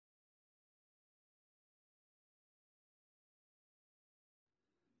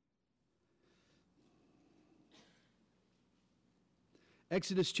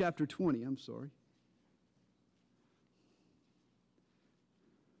Exodus chapter 20, I'm sorry.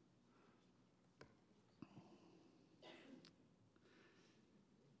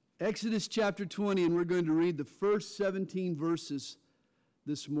 Exodus chapter 20, and we're going to read the first 17 verses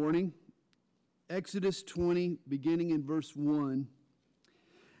this morning. Exodus 20, beginning in verse 1.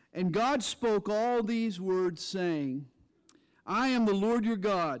 And God spoke all these words, saying, I am the Lord your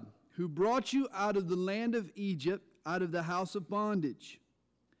God, who brought you out of the land of Egypt, out of the house of bondage.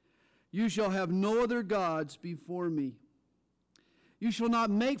 You shall have no other gods before me. You shall not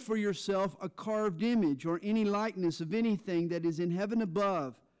make for yourself a carved image or any likeness of anything that is in heaven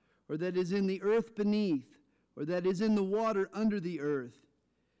above, or that is in the earth beneath, or that is in the water under the earth.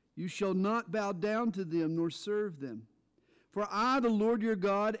 You shall not bow down to them nor serve them. For I, the Lord your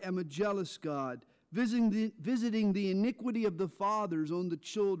God, am a jealous God, visiting the iniquity of the fathers on the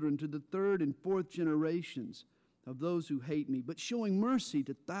children to the third and fourth generations of those who hate me, but showing mercy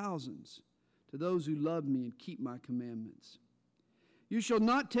to thousands, to those who love me and keep my commandments. You shall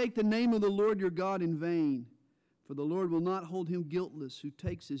not take the name of the Lord your God in vain, for the Lord will not hold him guiltless who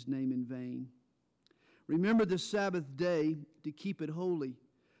takes his name in vain. Remember the Sabbath day to keep it holy.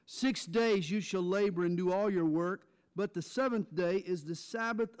 6 days you shall labor and do all your work, but the seventh day is the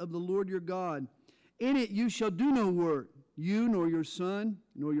Sabbath of the Lord your God. In it you shall do no work, you nor your son,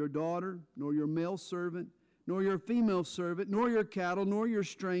 nor your daughter, nor your male servant, nor your female servant, nor your cattle, nor your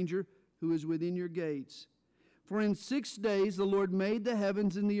stranger who is within your gates. For in 6 days the Lord made the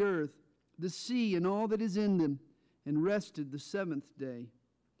heavens and the earth, the sea and all that is in them, and rested the seventh day.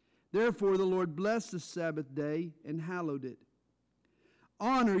 Therefore the Lord blessed the Sabbath day and hallowed it.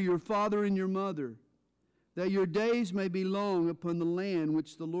 Honor your father and your mother, that your days may be long upon the land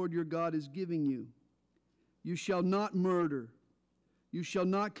which the Lord your God is giving you. You shall not murder. You shall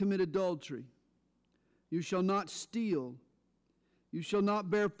not commit adultery. You shall not steal. You shall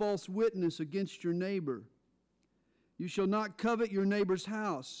not bear false witness against your neighbor. You shall not covet your neighbor's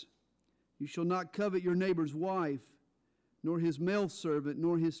house. You shall not covet your neighbor's wife, nor his male servant,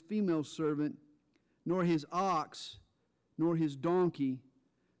 nor his female servant, nor his ox, nor his donkey,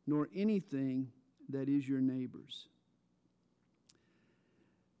 nor anything that is your neighbor's.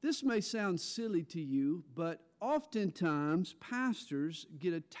 This may sound silly to you, but oftentimes pastors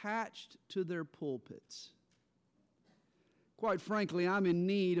get attached to their pulpits. Quite frankly, I'm in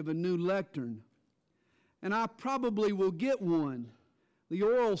need of a new lectern, and I probably will get one. The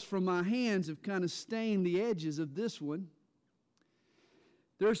oils from my hands have kind of stained the edges of this one.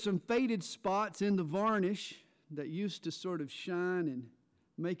 There's some faded spots in the varnish that used to sort of shine and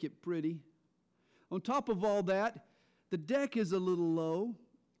make it pretty. On top of all that, the deck is a little low,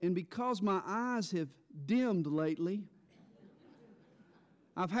 and because my eyes have dimmed lately,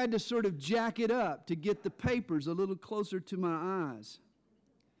 I've had to sort of jack it up to get the papers a little closer to my eyes.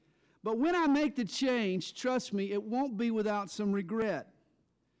 But when I make the change, trust me, it won't be without some regret.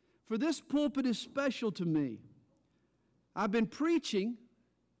 For this pulpit is special to me. I've been preaching.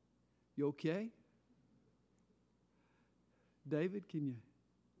 You okay? David, can you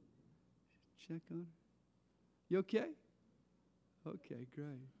check on her? You okay? Okay,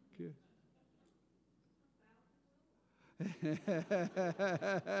 great, good.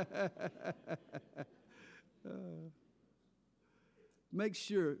 Make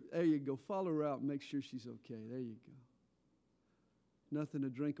sure, there you go, follow her out and make sure she's okay. There you go. Nothing a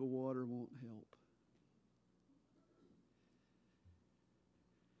drink of water won't help.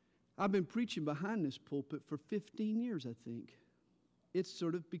 I've been preaching behind this pulpit for 15 years, I think. It's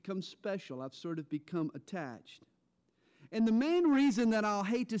sort of become special. I've sort of become attached. And the main reason that I'll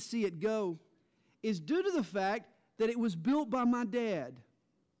hate to see it go is due to the fact that it was built by my dad.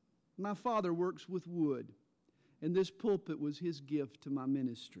 My father works with wood, and this pulpit was his gift to my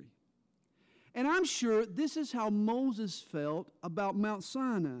ministry. And I'm sure this is how Moses felt about Mount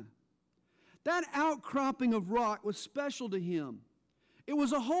Sinai. That outcropping of rock was special to him. It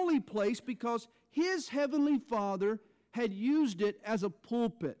was a holy place because his heavenly Father had used it as a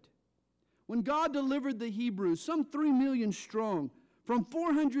pulpit. When God delivered the Hebrews, some 3 million strong, from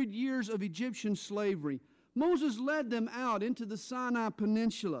 400 years of Egyptian slavery, Moses led them out into the Sinai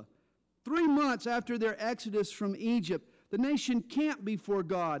Peninsula. 3 months after their exodus from Egypt, the nation camped before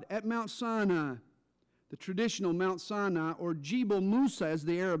God at Mount Sinai. The traditional Mount Sinai, or Jebel Musa as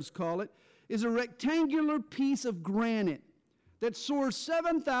the Arabs call it, is a rectangular piece of granite that soars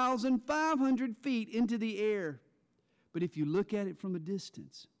 7,500 feet into the air. But if you look at it from a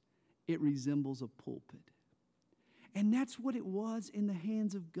distance, it resembles a pulpit. And that's what it was in the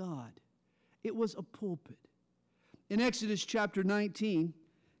hands of God. It was a pulpit. In Exodus chapter 19,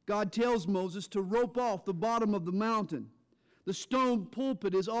 God tells Moses to rope off the bottom of the mountain. The stone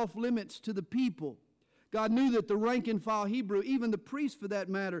pulpit is off limits to the people. God knew that the rank-and-file Hebrew, even the priest for that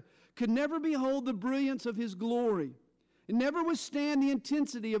matter, could never behold the brilliance of His glory and never withstand the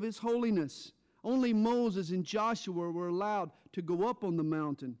intensity of His holiness. Only Moses and Joshua were allowed to go up on the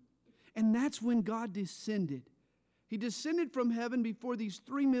mountain. And that's when God descended. He descended from heaven before these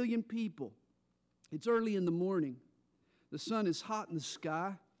 3 million people. It's early in the morning. The sun is hot in the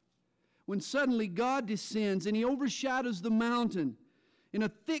sky. When suddenly God descends and He overshadows the mountain in a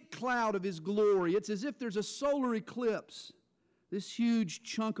thick cloud of His glory. It's as if there's a solar eclipse. This huge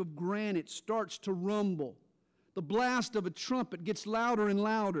chunk of granite starts to rumble. The blast of a trumpet gets louder and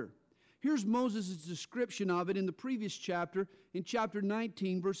louder. Here's Moses' description of it in the previous chapter, in chapter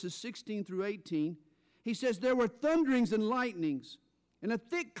 19, verses 16 through 18. He says, "There were thunderings and lightnings, and a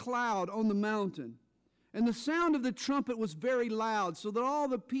thick cloud on the mountain. And the sound of the trumpet was very loud, so that all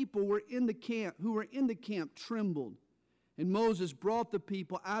the people who were in the camp trembled. And Moses brought the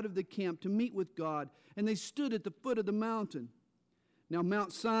people out of the camp to meet with God, and they stood at the foot of the mountain. Now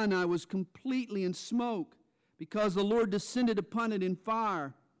Mount Sinai was completely in smoke, because the Lord descended upon it in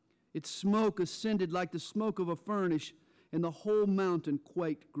fire. Its smoke ascended like the smoke of a furnace, and the whole mountain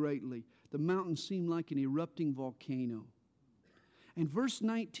quaked greatly." The mountain seemed like an erupting volcano. And verse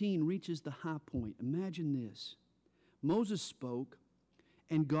 19 reaches the high point. Imagine this. Moses spoke,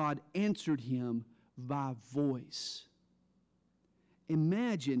 and God answered him by voice.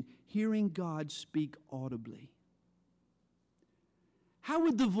 Imagine hearing God speak audibly. How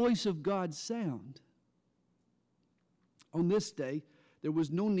would the voice of God sound? On this day, there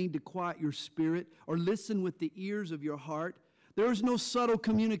was no need to quiet your spirit or listen with the ears of your heart. There was no subtle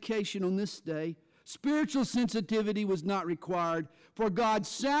communication on this day. Spiritual sensitivity was not required, for God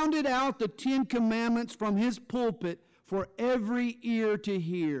sounded out the 10 Commandments from His pulpit for every ear to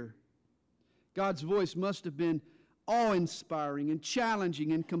hear. God's voice must have been awe-inspiring and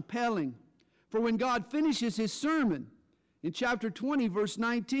challenging and compelling. For when God finishes His sermon, in chapter 20, verse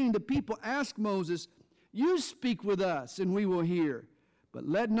 19, the people ask Moses, "You speak with us, and we will hear. But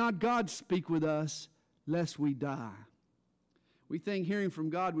let not God speak with us, lest we die." We think hearing from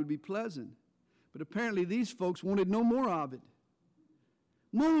God would be pleasant, but apparently these folks wanted no more of it.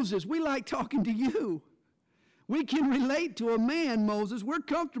 "Moses, we like talking to you. We can relate to a man, Moses. We're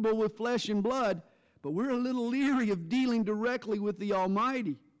comfortable with flesh and blood, but we're a little leery of dealing directly with the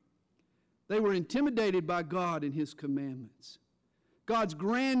Almighty." They were intimidated by God and His commandments. God's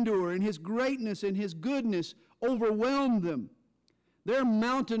grandeur and His greatness and His goodness overwhelmed them. Their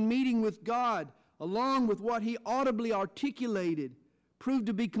mountain meeting with God, along with what He audibly articulated, proved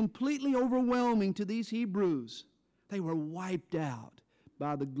to be completely overwhelming to these Hebrews. They were wiped out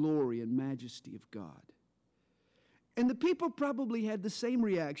by the glory and majesty of God. And the people probably had the same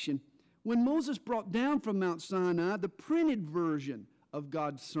reaction when Moses brought down from Mount Sinai the printed version of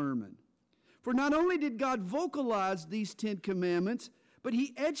God's sermon. For not only did God vocalize these 10 Commandments, but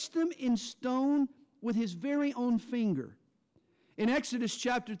He etched them in stone with His very own finger. In Exodus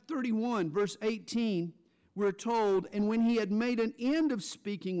chapter 31, verse 18, we're told, "And when He had made an end of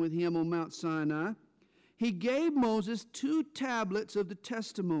speaking with him on Mount Sinai, He gave Moses 2 tablets of the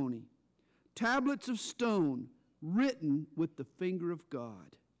testimony, tablets of stone, written with the finger of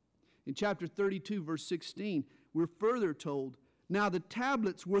God." In chapter 32, verse 16, we're further told, "Now the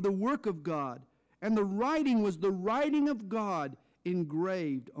tablets were the work of God, and the writing was the writing of God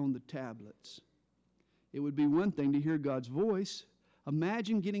engraved on the tablets." It would be one thing to hear God's voice.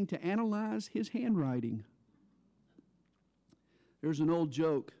 Imagine getting to analyze His handwriting. There's an old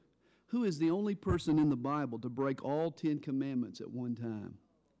joke. Who is the only person in the Bible to break all 10 commandments at one time?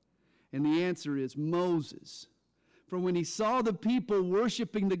 And the answer is Moses. For when he saw the people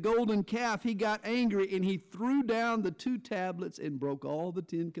worshiping the golden calf, he got angry and he threw down the 2 tablets and broke all the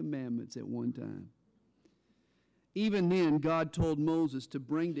 10 commandments at one time. Even then, God told Moses to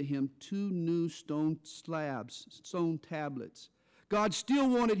bring to him 2 new stone tablets. God still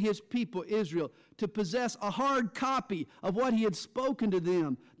wanted His people, Israel, to possess a hard copy of what He had spoken to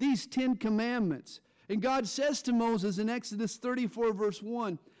them, these 10 Commandments. And God says to Moses in Exodus 34, verse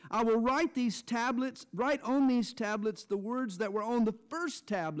 1, "I will write on these tablets the words that were on the first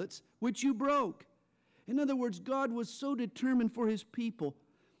tablets which you broke." In other words, God was so determined for His people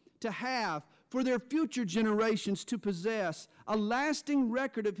to have, for their future generations to possess, a lasting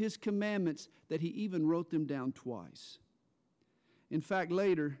record of His commandments that He even wrote them down twice. In fact,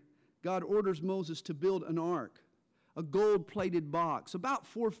 later, God orders Moses to build an ark, a gold-plated box, about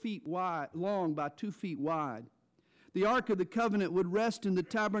 4 feet long by 2 feet wide. The Ark of the Covenant would rest in the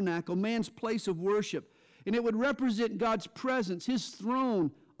tabernacle, man's place of worship, and it would represent God's presence, His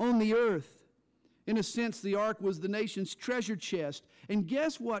throne on the earth. In a sense, the ark was the nation's treasure chest. And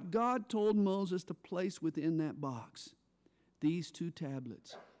guess what God told Moses to place within that box? These 2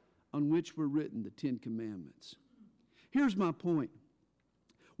 tablets on which were written the 10 Commandments. Here's my point.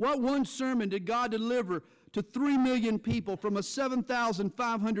 What one sermon did God deliver to 3 million people from a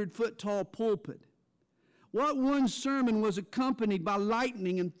 7,500-foot tall pulpit? What one sermon was accompanied by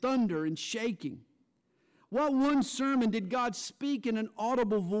lightning and thunder and shaking? What one sermon did God speak in an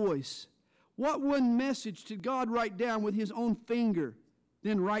audible voice? What one message did God write down with his own finger,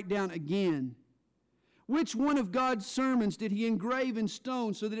 then write down again? Which one of God's sermons did he engrave in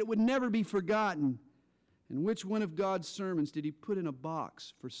stone so that it would never be forgotten? And which one of God's sermons did he put in a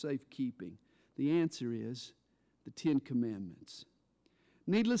box for safekeeping? The answer is the 10 Commandments.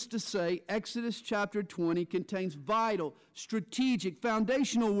 Needless to say, Exodus chapter 20 contains vital, strategic,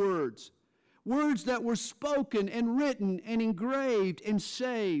 foundational words. Words that were spoken and written and engraved and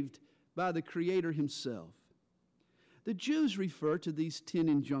saved by the Creator himself. The Jews refer to these 10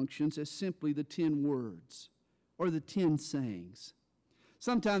 injunctions as simply the 10 words or the 10 sayings.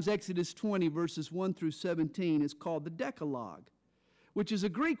 Sometimes Exodus 20 verses 1 through 17 is called the Decalogue, which is a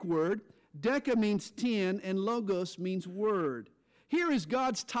Greek word. Deca means 10 and logos means word. Here is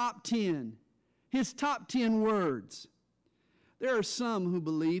God's top 10, his top 10 words. There are some who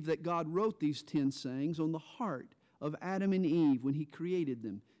believe that God wrote these 10 sayings on the heart of Adam and Eve when he created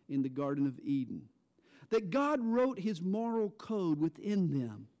them in the Garden of Eden. That God wrote his moral code within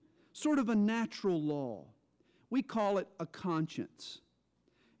them, sort of a natural law. We call it a conscience.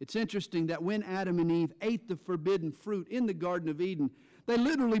 It's interesting that when Adam and Eve ate the forbidden fruit in the Garden of Eden, they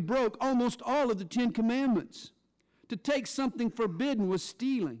literally broke almost all of the 10 Commandments. To take something forbidden was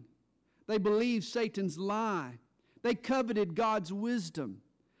stealing. They believed Satan's lie. They coveted God's wisdom.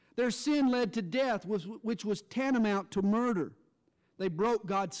 Their sin led to death, which was tantamount to murder. They broke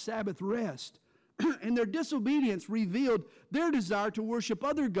God's Sabbath rest. And their disobedience revealed their desire to worship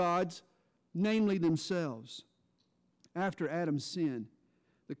other gods, namely themselves. After Adam's sin,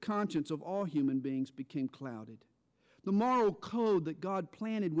 the conscience of all human beings became clouded. The moral code that God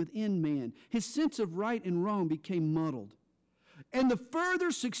planted within man, his sense of right and wrong, became muddled. And the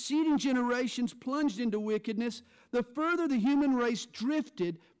further succeeding generations plunged into wickedness, the further the human race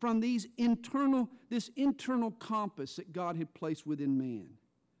drifted from this internal compass that God had placed within man.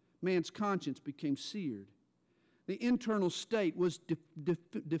 Man's conscience became seared. The internal state was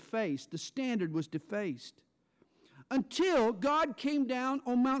defaced. The standard was defaced. Until God came down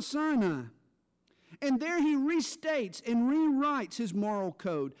on Mount Sinai. And there he restates and rewrites his moral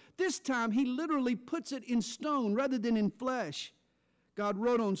code. This time he literally puts it in stone rather than in flesh. God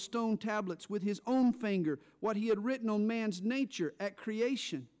wrote on stone tablets with his own finger what he had written on man's nature at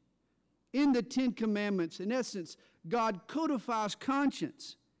creation. In the 10 Commandments, in essence, God codifies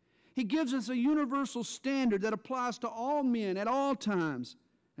conscience. He gives us a universal standard that applies to all men at all times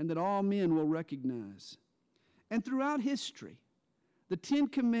and that all men will recognize. And throughout history, the 10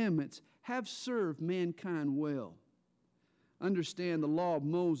 Commandments have served mankind well. Understand, the law of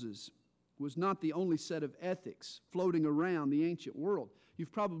Moses was not the only set of ethics floating around the ancient world.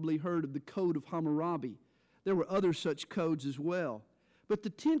 You've probably heard of the Code of Hammurabi. There were other such codes as well. But the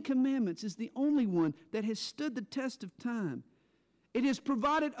 10 Commandments is the only one that has stood the test of time. It has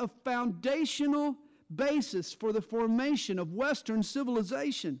provided a foundational basis for the formation of Western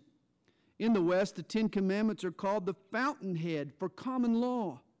civilization. In the West, the 10 Commandments are called the fountainhead for common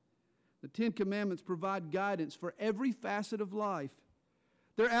law. The 10 Commandments provide guidance for every facet of life.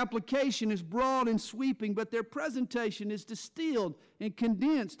 Their application is broad and sweeping, but their presentation is distilled and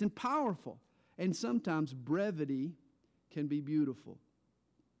condensed and powerful. And sometimes brevity can be beautiful.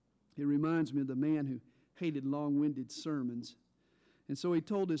 It reminds me of the man who hated long-winded sermons. And so he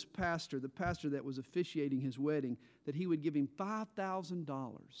told his pastor, the pastor that was officiating his wedding, that he would give him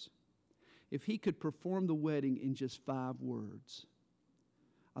 $5,000 if he could perform the wedding in just 5 words.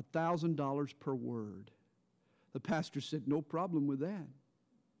 $1,000 per word. The pastor said, no problem with that.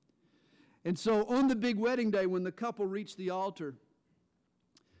 And so on the big wedding day, when the couple reached the altar,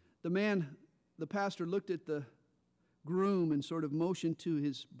 the pastor looked at the groom and sort of motioned to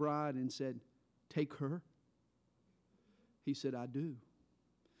his bride and said, take her. He said, I do.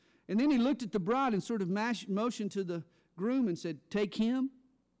 And then he looked at the bride and sort of motioned to the groom and said, take him.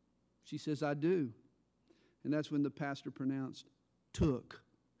 She says, I do. And that's when the pastor pronounced, took.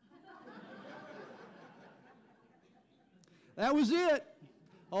 That was it.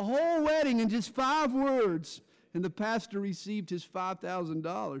 A whole wedding in just 5 words. And the pastor received his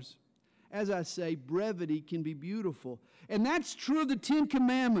 $5,000. As I say, brevity can be beautiful. And that's true of the 10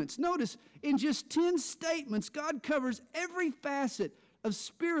 Commandments. Notice, in just 10 statements, God covers every facet of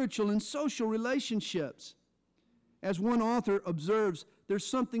spiritual and social relationships. As one author observes, there's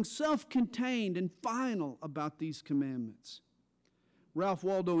something self-contained and final about these commandments. Ralph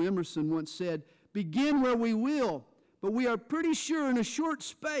Waldo Emerson once said, "Begin where we will, but we are pretty sure in a short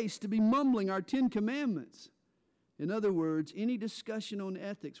space to be mumbling our 10 Commandments." In other words, any discussion on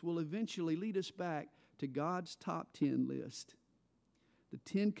ethics will eventually lead us back to God's top 10 list. The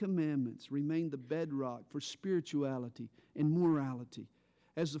 10 Commandments remain the bedrock for spirituality and morality.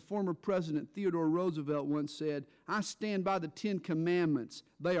 As the former President Theodore Roosevelt once said, "I stand by the 10 Commandments.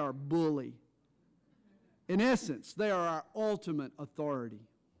 They are bully." In essence, they are our ultimate authority.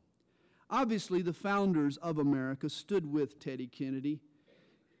 Obviously, the founders of America stood with Teddy Kennedy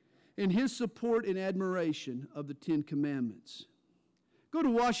in his support and admiration of the 10 Commandments. Go to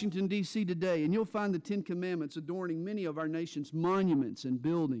Washington, D.C. today, and you'll find the 10 Commandments adorning many of our nation's monuments and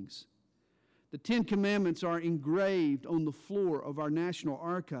buildings. The 10 Commandments are engraved on the floor of our National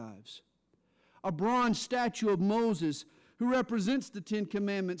Archives. A bronze statue of Moses, who represents the 10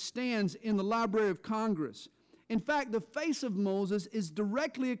 Commandments, stands in the Library of Congress. In fact, the face of Moses is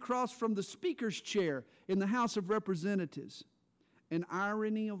directly across from the Speaker's chair in the House of Representatives. An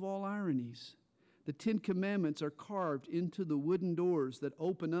irony of all ironies, the 10 Commandments are carved into the wooden doors that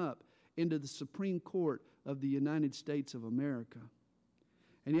open up into the Supreme Court of the United States of America.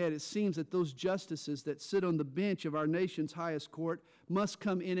 And yet it seems that those justices that sit on the bench of our nation's highest court must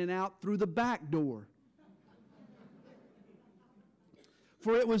come in and out through the back door.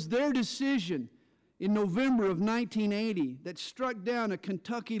 For it was their decision in November of 1980 that struck down a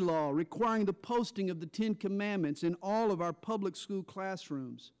Kentucky law requiring the posting of the 10 Commandments in all of our public school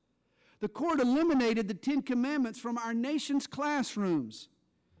classrooms. The court eliminated the 10 Commandments from our nation's classrooms,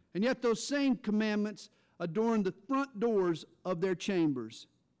 and yet those same commandments adorn the front doors of their chambers.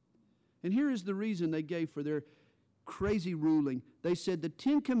 And here is the reason they gave for their crazy ruling. They said the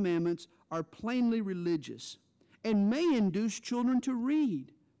 10 Commandments are plainly religious and may induce children to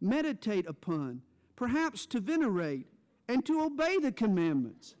read, meditate upon, perhaps to venerate, and to obey the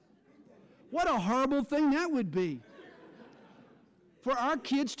commandments. What a horrible thing that would be, for our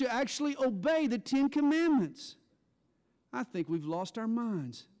kids to actually obey the 10 Commandments. I think we've lost our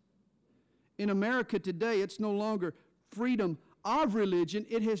minds. In America today, it's no longer freedom of religion,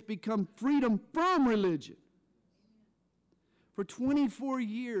 it has become freedom from religion. For 24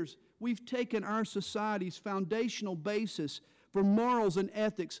 years, we've taken our society's foundational basis for morals and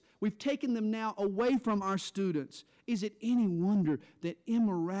ethics. We've taken them now away from our students. Is it any wonder that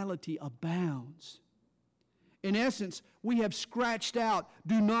immorality abounds? In essence, we have scratched out,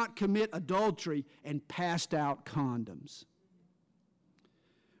 "Do not commit adultery," and passed out condoms.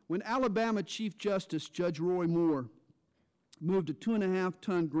 When Alabama Chief Justice Judge Roy Moore moved a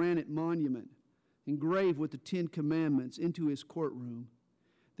 2.5-ton granite monument engraved with the 10 Commandments into his courtroom,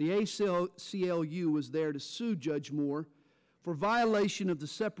 the ACLU was there to sue Judge Moore for violation of the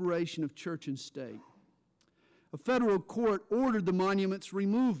separation of church and state. A federal court ordered the monument's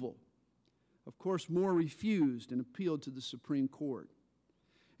removal. Of course, Moore refused and appealed to the Supreme Court.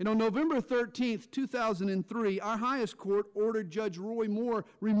 And on November 13th, 2003, our highest court ordered Judge Roy Moore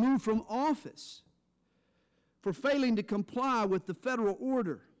removed from office for failing to comply with the federal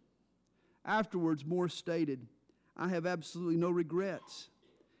order. Afterwards, Moore stated, "I have absolutely no regrets.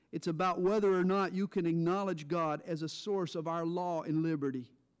 It's about whether or not you can acknowledge God as a source of our law and liberty."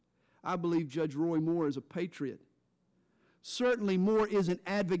 I believe Judge Roy Moore is a patriot. Certainly, Moore isn't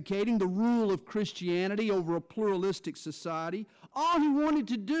advocating the rule of Christianity over a pluralistic society. All he wanted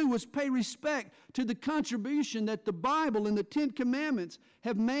to do was pay respect to the contribution that the Bible and the 10 Commandments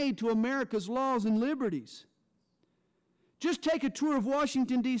have made to America's laws and liberties. Just take a tour of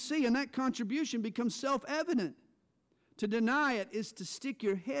Washington, D.C., and that contribution becomes self-evident. To deny it is to stick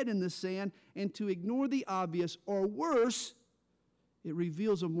your head in the sand and to ignore the obvious, or worse, it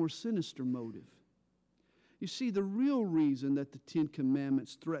reveals a more sinister motive. You see, the real reason that the 10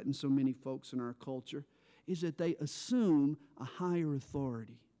 Commandments threaten so many folks in our culture is that they assume a higher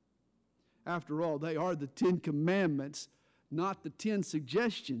authority. After all, they are the 10 Commandments, not the 10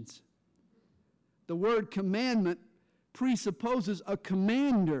 suggestions. The word commandment presupposes a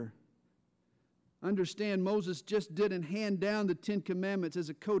commander. Understand, Moses just didn't hand down the 10 Commandments as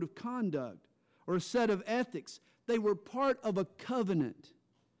a code of conduct or a set of ethics. They were part of a covenant.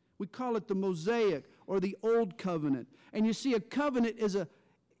 We call it the Mosaic or the Old Covenant. And you see, a covenant is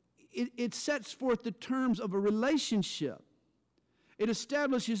it sets forth the terms of a relationship. It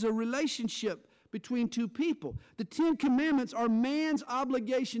establishes a relationship between two people. The 10 Commandments are man's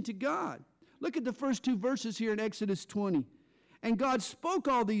obligation to God. Look at the first two verses here in Exodus 20. "And God spoke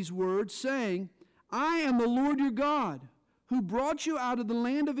all these words, saying, I am the Lord your God, who brought you out of the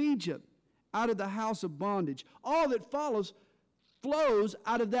land of Egypt, out of the house of bondage. All that flows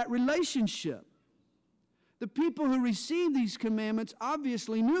out of that relationship. The people who received these commandments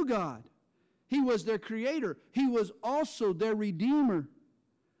obviously knew God. He was their creator. He was also their redeemer.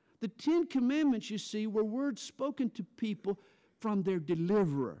 The 10 commandments, you see, were words spoken to people from their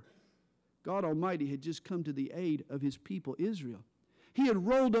deliverer. God Almighty had just come to the aid of his people, Israel. He had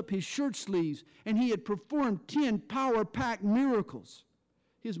rolled up his shirt sleeves and he had performed 10 power-packed miracles.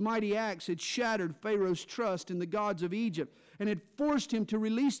 His mighty acts had shattered Pharaoh's trust in the gods of Egypt and had forced him to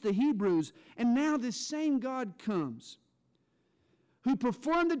release the Hebrews. And now this same God comes, who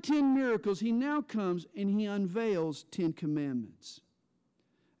performed the 10 miracles. He now comes and he unveils 10 commandments.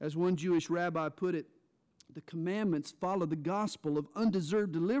 As one Jewish rabbi put it, the commandments follow the gospel of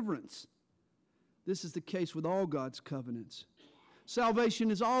undeserved deliverance. This is the case with all God's covenants.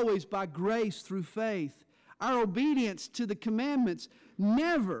 Salvation is always by grace through faith. Our obedience to the commandments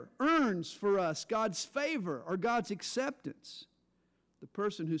never earns for us God's favor or God's acceptance. The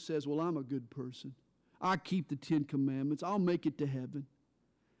person who says, well, I'm a good person, I keep the 10 commandments, I'll make it to heaven,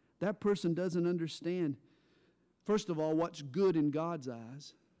 that person doesn't understand, first of all, what's good in God's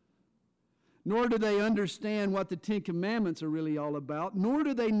eyes. Nor do they understand what the 10 commandments are really all about, nor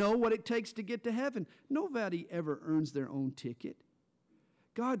do they know what it takes to get to heaven. Nobody ever earns their own ticket.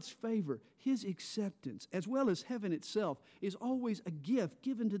 God's favor, his acceptance, as well as heaven itself, is always a gift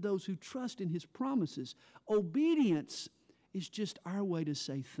given to those who trust in his promises. Obedience is just our way to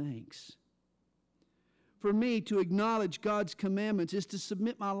say thanks. For me, to acknowledge God's commandments is to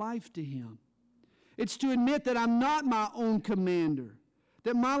submit my life to him. It's to admit that I'm not my own commander,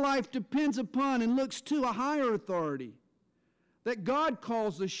 that my life depends upon and looks to a higher authority, that God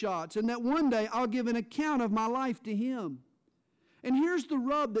calls the shots, and that one day I'll give an account of my life to him. And here's the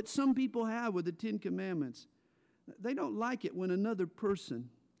rub that some people have with the 10 commandments. They don't like it when another person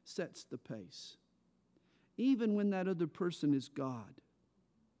sets the pace, even when that other person is God.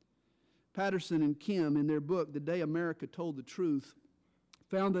 Patterson and Kim, in their book, The Day America Told the Truth,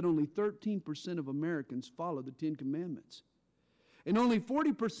 found that only 13% of Americans follow the 10 commandments. And only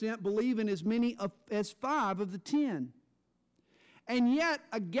 40% believe in as many as 5 of the 10. And yet,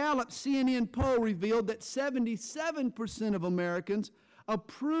 a Gallup CNN poll revealed that 77% of Americans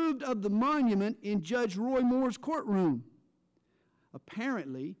approved of the monument in Judge Roy Moore's courtroom.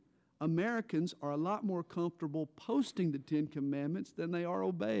 Apparently, Americans are a lot more comfortable posting the 10 commandments than they are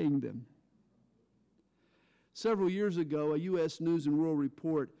obeying them. Several years ago, a U.S. News and World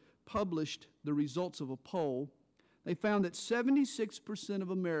Report published the results of a poll. They found that 76% of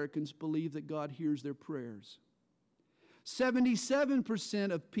Americans believe that God hears their prayers.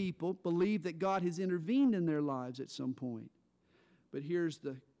 77% of people believe that God has intervened in their lives at some point. But here's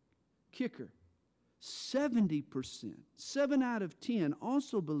the kicker. 70%, 7 out of 10,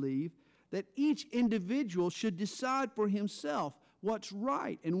 also believe that each individual should decide for himself what's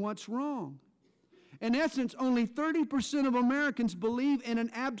right and what's wrong. In essence, only 30% of Americans believe in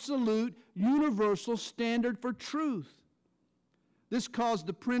an absolute, universal standard for truth. This caused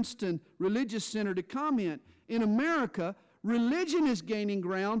the Princeton Religious Center to comment, in America, religion is gaining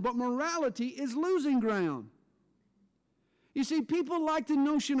ground, but morality is losing ground. You see, people like the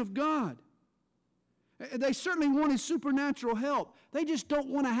notion of God. They certainly want his supernatural help. They just don't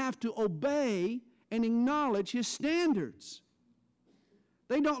want to have to obey and acknowledge his standards.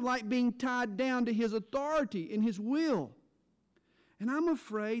 They don't like being tied down to his authority and his will. And I'm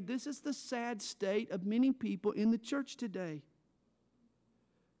afraid this is the sad state of many people in the church today.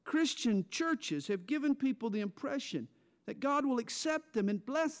 Christian churches have given people the impression that God will accept them and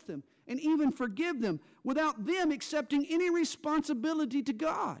bless them and even forgive them without them accepting any responsibility to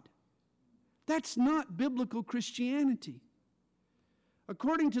God. That's not biblical Christianity.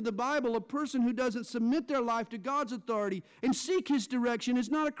 According to the Bible, a person who doesn't submit their life to God's authority and seek his direction is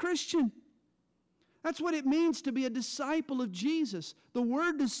not a Christian. That's what it means to be a disciple of Jesus. The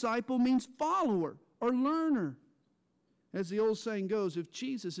word disciple means follower or learner. As the old saying goes, if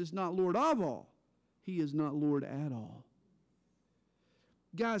Jesus is not Lord of all, he is not Lord at all.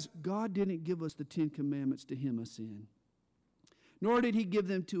 Guys, God didn't give us the 10 commandments to hem us in. Nor did he give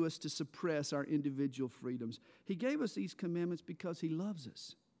them to us to suppress our individual freedoms. He gave us these commandments because he loves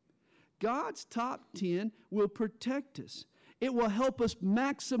us. God's top 10 will protect us. It will help us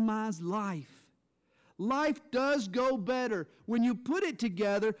maximize life. Life does go better when you put it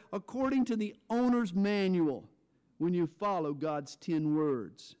together according to the owner's manual, when you follow God's 10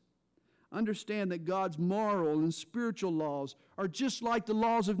 words. Understand that God's moral and spiritual laws are just like the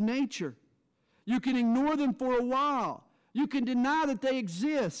laws of nature. You can ignore them for a while. You can deny that they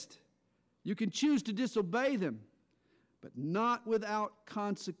exist. You can choose to disobey them. but not without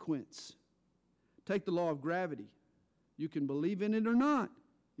consequence. Take the law of gravity. You can believe in it or not.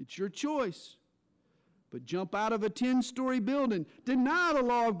 It's your choice. But jump out of a 10-story building, deny the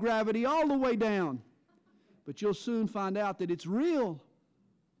law of gravity all the way down. But you'll soon find out that it's real.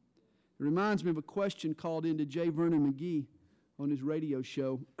 It reminds me of a question called into J. Vernon McGee on his radio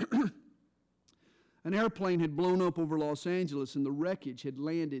show. An airplane had blown up over Los Angeles, and the wreckage had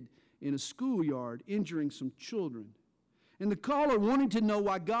landed in a schoolyard, injuring some children. And the caller wanted to know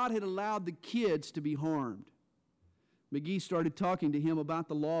why God had allowed the kids to be harmed. McGee started talking to him about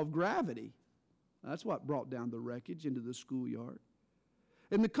the law of gravity. That's what brought down the wreckage into the schoolyard.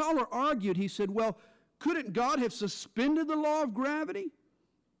 And the caller argued. He said, well, couldn't God have suspended the law of gravity?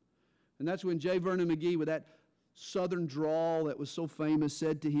 And that's when J. Vernon McGee, with that southern drawl that was so famous,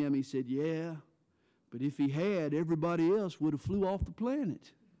 said to him, he said, yeah, but if he had, everybody else would have flew off the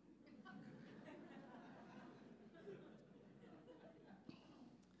planet.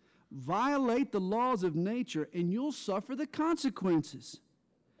 Violate the laws of nature and you'll suffer the consequences.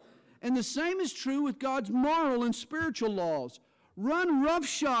 And the same is true with God's moral and spiritual laws. Run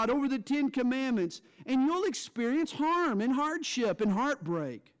roughshod over the 10 Commandments and you'll experience harm and hardship and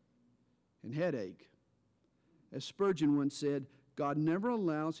heartbreak and headache. As Spurgeon once said, God never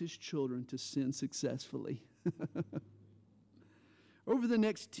allows his children to sin successfully. Over the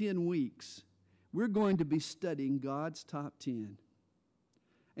next 10 weeks, we're going to be studying God's top 10.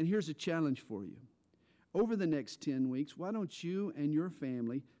 And here's a challenge for you. Over the next 10 weeks, why don't you and your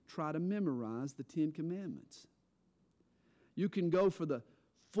family try to memorize the 10 Commandments? You can go for the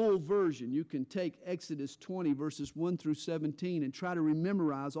full version. You can take Exodus 20, verses 1 through 17, and try to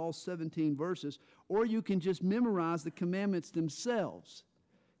memorize all 17 verses, or you can just memorize the commandments themselves.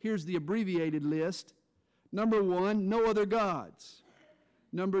 Here's the abbreviated list. Number 1, no other gods.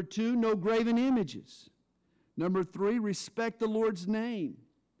 Number 2, no graven images. Number 3, respect the Lord's name.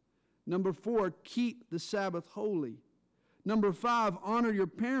 Number 4, keep the Sabbath holy. Number 5, honor your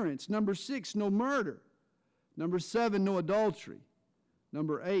parents. Number 6, no murder. Number 7, no adultery.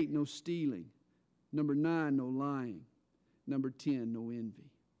 Number 8, no stealing. Number 9, no lying. Number 10, no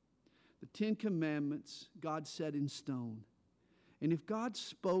envy. The 10 Commandments God set in stone. And if God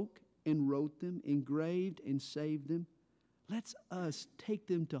spoke and wrote them, engraved and saved them, let's us take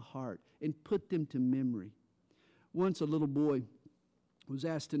them to heart and put them to memory. Once a little boy was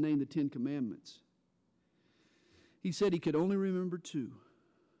asked to name the 10 Commandments. He said he could only remember 2.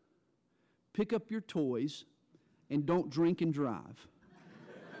 Pick up your toys and don't drink and drive.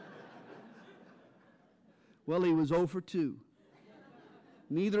 Well, he was 0 for 2.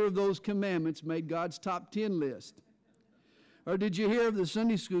 Neither of those commandments made God's top 10 list. Or did you hear of the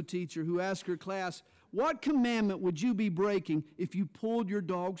Sunday school teacher who asked her class, what commandment would you be breaking if you pulled your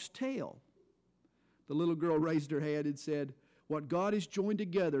dog's tail? The little girl raised her head and said, what God has joined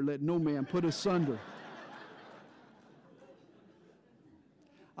together, let no man put asunder.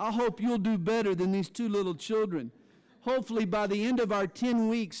 I hope you'll do better than these 2 little children. Hopefully by the end of our 10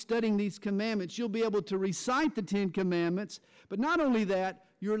 weeks studying these commandments, you'll be able to recite the 10 commandments. But not only that,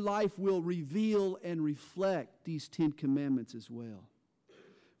 your life will reveal and reflect these 10 commandments as well.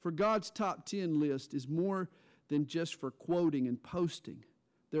 For God's top 10 list is more than just for quoting and posting.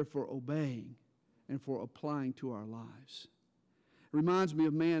 They're for obeying and for applying to our lives. It reminds me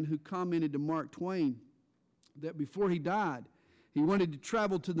of a man who commented to Mark Twain that before he died, he wanted to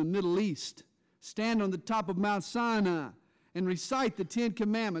travel to the Middle East, stand on the top of Mount Sinai, and recite the 10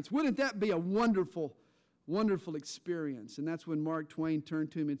 Commandments. Wouldn't that be a wonderful, wonderful experience? And that's when Mark Twain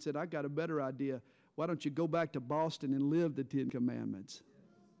turned to him and said, I got a better idea. Why don't you go back to Boston and live the 10 Commandments?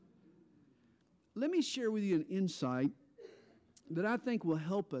 Let me share with you an insight that I think will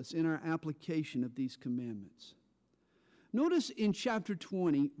help us in our application of these commandments. Notice in chapter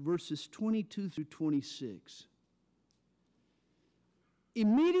 20, verses 22 through 26.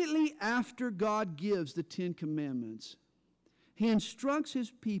 Immediately after God gives the 10 Commandments, he instructs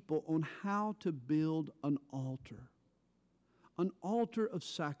his people on how to build an altar of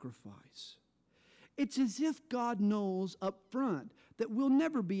sacrifice. It's as if God knows up front that we'll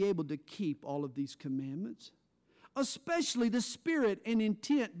never be able to keep all of these commandments, especially the spirit and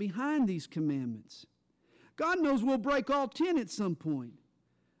intent behind these commandments. God knows we'll break all 10 at some point,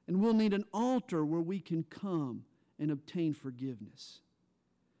 and we'll need an altar where we can come and obtain forgiveness.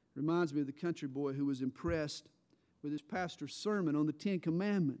 Reminds me of the country boy who was impressed with his pastor's sermon on the 10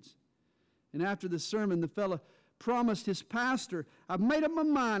 Commandments. And after the sermon, the fellow promised his pastor, I've made up my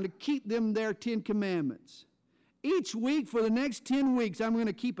mind to keep them there 10 Commandments. Each week for the next 10 weeks, I'm going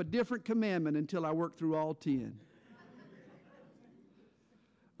to keep a different commandment until I work through all 10.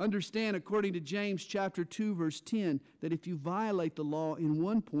 Understand, according to James chapter 2, verse 10, that if you violate the law in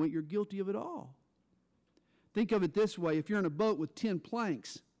one point, you're guilty of it all. Think of it this way. If you're in a boat with 10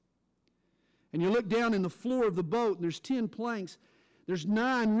 planks, and you look down in the floor of the boat, and there's 10 planks, there's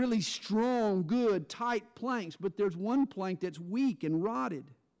 9 really strong, good, tight planks, but there's one plank that's weak and rotted.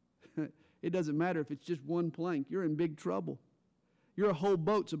 It doesn't matter if it's just one plank. You're in big trouble. Your whole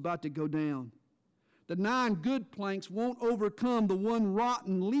boat's about to go down. The 9 good planks won't overcome the one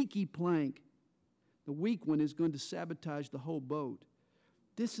rotten, leaky plank. The weak one is going to sabotage the whole boat.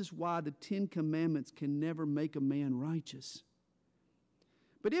 This is why the 10 Commandments can never make a man righteous.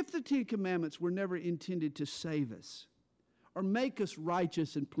 But if the 10 Commandments were never intended to save us or make us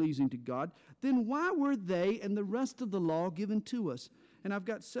righteous and pleasing to God, then why were they and the rest of the law given to us? And I've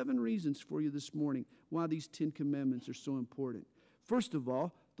got 7 reasons for you this morning why these 10 Commandments are so important. First of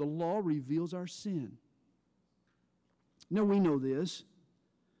all, the law reveals our sin. Now, we know this.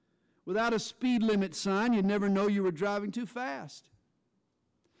 Without a speed limit sign, you'd never know you were driving too fast.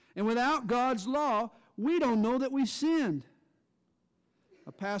 And without God's law, we don't know that we sinned.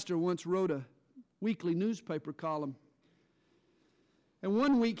 A pastor once wrote a weekly newspaper column. And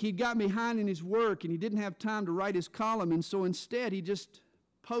one week he got behind in his work and he didn't have time to write his column, and so instead he just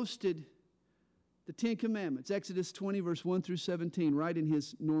posted the 10 Commandments, Exodus 20, verse 1 through 17, right in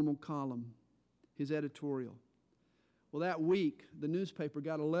his normal column, his editorial. Well, that week, the newspaper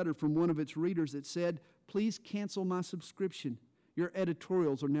got a letter from one of its readers that said, "Please cancel my subscription. Your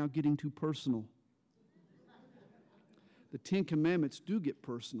editorials are now getting too personal." The 10 Commandments do get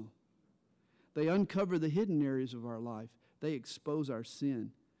personal. They uncover the hidden areas of our life. They expose our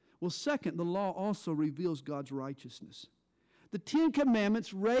sin. Well, second, the law also reveals God's righteousness. The 10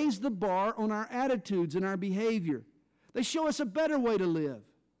 Commandments raise the bar on our attitudes and our behavior. They show us a better way to live,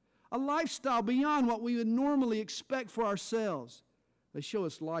 a lifestyle beyond what we would normally expect for ourselves. They show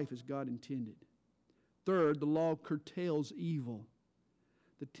us life as God intended. Third, the law curtails evil.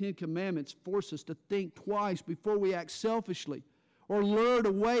 The 10 Commandments force us to think twice before we act selfishly or lured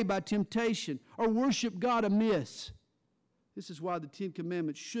away by temptation or worship God amiss. This is why the 10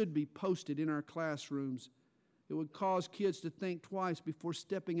 Commandments should be posted in our classrooms. It would cause kids to think twice before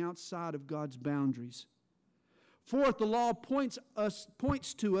stepping outside of God's boundaries. Fourth, the law points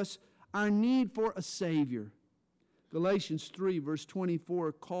to us our need for a Savior. Galatians 3, verse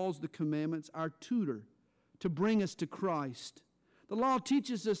 24, calls the commandments our tutor to bring us to Christ. The law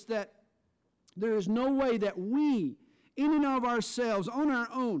teaches us that there is no way that we, in and of ourselves, on our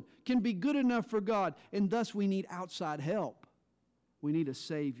own, can be good enough for God, and thus we need outside help. We need a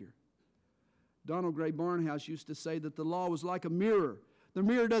Savior. Donald Gray Barnhouse used to say that the law was like a mirror. The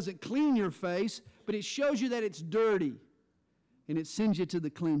mirror doesn't clean your face, but it shows you that it's dirty, and it sends you to the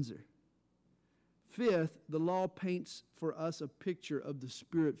cleanser. Fifth, the law paints for us a picture of the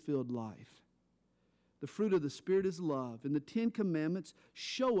Spirit-filled life. The fruit of the Spirit is love, and the 10 Commandments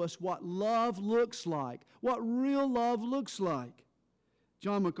show us what love looks like, what real love looks like.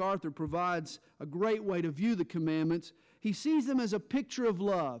 John MacArthur provides a great way to view the commandments. He sees them as a picture of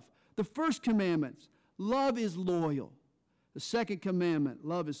love. The first commandment, love is loyal. The second commandment,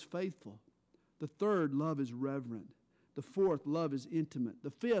 love is faithful. The third, love is reverent. The fourth, love is intimate. The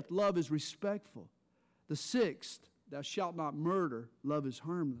fifth, love is respectful. The sixth, thou shalt not murder. Love is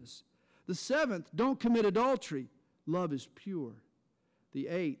harmless. The seventh, don't commit adultery. Love is pure. The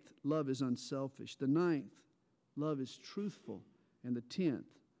eighth, love is unselfish. The ninth, love is truthful. And the 10th,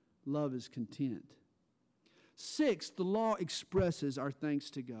 love is content. Sixth, the law expresses our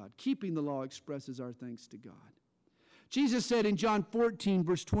thanks to God. Keeping the law expresses our thanks to God. Jesus said in John 14,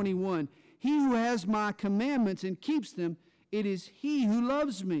 verse 21, "He who has my commandments and keeps them, it is he who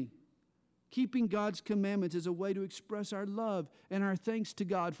loves me." Keeping God's commandments is a way to express our love and our thanks to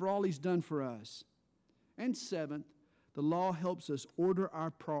God for all He's done for us. And seventh, the law helps us order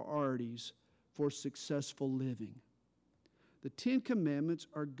our priorities for successful living. The 10 Commandments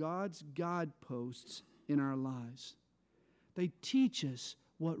are God's guideposts in our lives. They teach us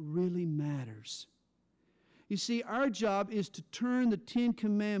what really matters. You see, our job is to turn the 10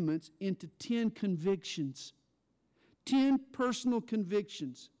 Commandments into 10 convictions, 10 personal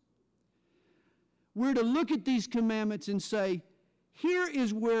convictions. We're to look at these commandments and say, here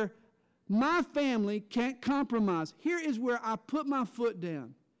is where my family can't compromise. Here is where I put my foot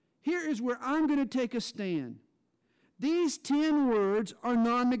down. Here is where I'm going to take a stand. These 10 words are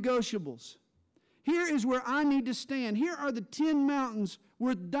non-negotiables. Here is where I need to stand. Here are the 10 mountains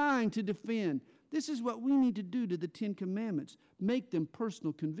worth dying to defend. This is what we need to do to the 10 Commandments. Make them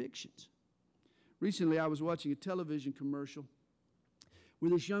personal convictions. Recently, I was watching a television commercial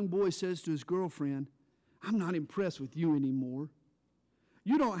where this young boy says to his girlfriend, "I'm not impressed with you anymore.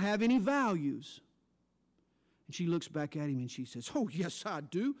 You don't have any values. And she looks back at him and she says, oh, yes, I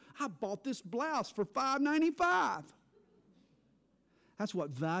do. I bought this blouse for $5.95. That's what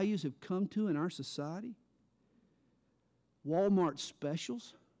values have come to in our society. Walmart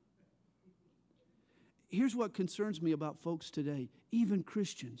specials. Here's what concerns me about folks today, even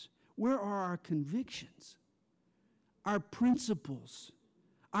Christians. Where are our convictions, our principles,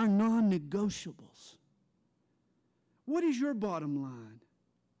 our non-negotiables? What is your bottom line?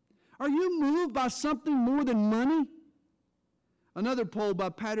 Are you moved by something more than money? Another poll by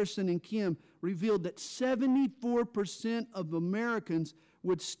Patterson and Kim revealed that 74% of Americans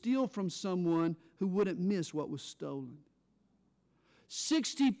would steal from someone who wouldn't miss what was stolen.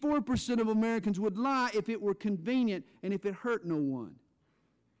 64% of Americans would lie if it were convenient and if it hurt no one.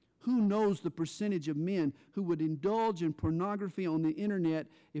 Who knows the percentage of men who would indulge in pornography on the internet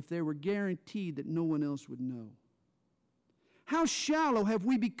if they were guaranteed that no one else would know? How shallow have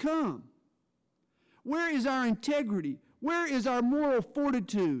we become? Where is our integrity? Where is our moral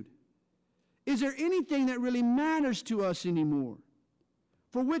fortitude? Is there anything that really matters to us anymore,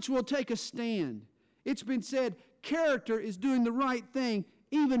 for which we'll take a stand? It's been said, character is doing the right thing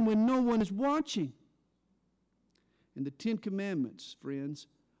even when no one is watching. And the Ten Commandments, friends,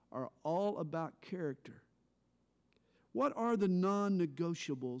 are all about character. What are the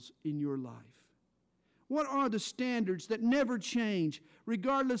non-negotiables in your life? What are the standards that never change,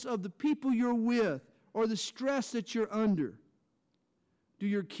 regardless of the people you're with or the stress that you're under? Do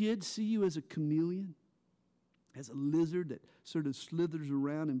your kids see you as a chameleon? As a lizard that sort of slithers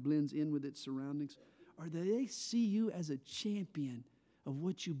around and blends in with its surroundings? Or do they see you as a champion of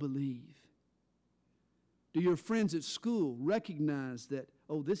what you believe? Do your friends at school recognize that,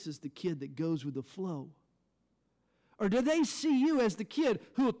 oh, this is the kid that goes with the flow? Or do they see you as the kid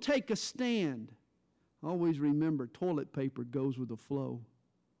who will take a stand? Always remember, toilet paper goes with the flow.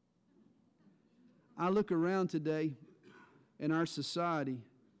 I look around today in our society,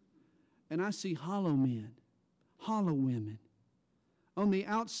 and I see hollow men, hollow women. On the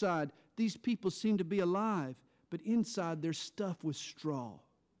outside, these people seem to be alive, but inside they're stuffed with straw.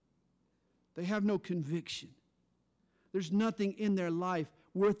 They have no conviction. There's nothing in their life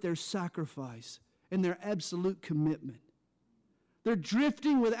worth their sacrifice and their absolute commitment. They're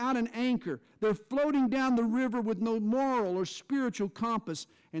drifting without an anchor. They're floating down the river with no moral or spiritual compass,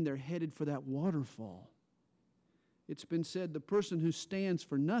 and they're headed for that waterfall. It's been said the person who stands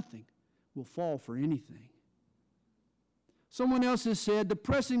for nothing will fall for anything. Someone else has said the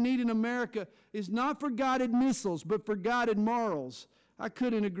pressing need in America is not for guided missiles, but for guided morals. I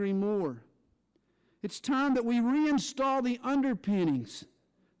couldn't agree more. It's time that we reinstall the underpinnings,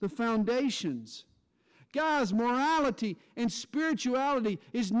 the foundations. Guys, morality and spirituality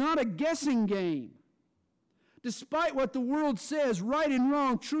is not a guessing game. Despite what the world says, right and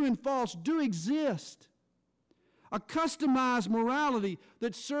wrong, true and false do exist. A customized morality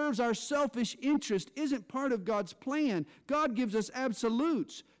that serves our selfish interest isn't part of God's plan. God gives us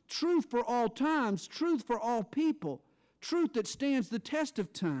absolutes, truth for all times, truth for all people, truth that stands the test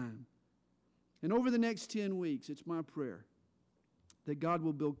of time. And over the next 10 weeks, it's my prayer that God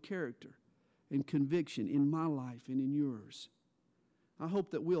will build character and conviction in my life and in yours. I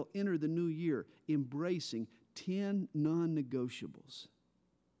hope that we'll enter the new year embracing 10 non-negotiables.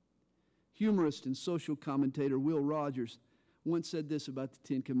 Humorist and social commentator Will Rogers once said this about the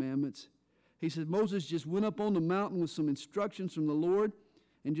Ten Commandments. He said, Moses just went up on the mountain with some instructions from the Lord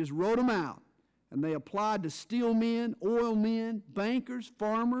and just wrote them out. And they applied to steel men, oil men, bankers,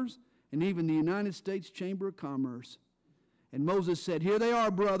 farmers, and even the United States Chamber of Commerce. And Moses said, here they are,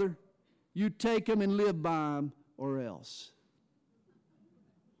 brother. You take them and live by them, or else.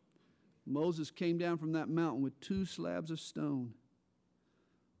 Moses came down from that mountain with 2 slabs of stone.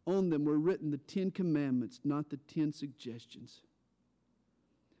 On them were written the 10 Commandments, not the 10 suggestions.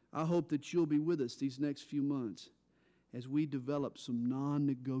 I hope that you'll be with us these next few months as we develop some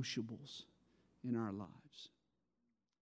non-negotiables in our lives.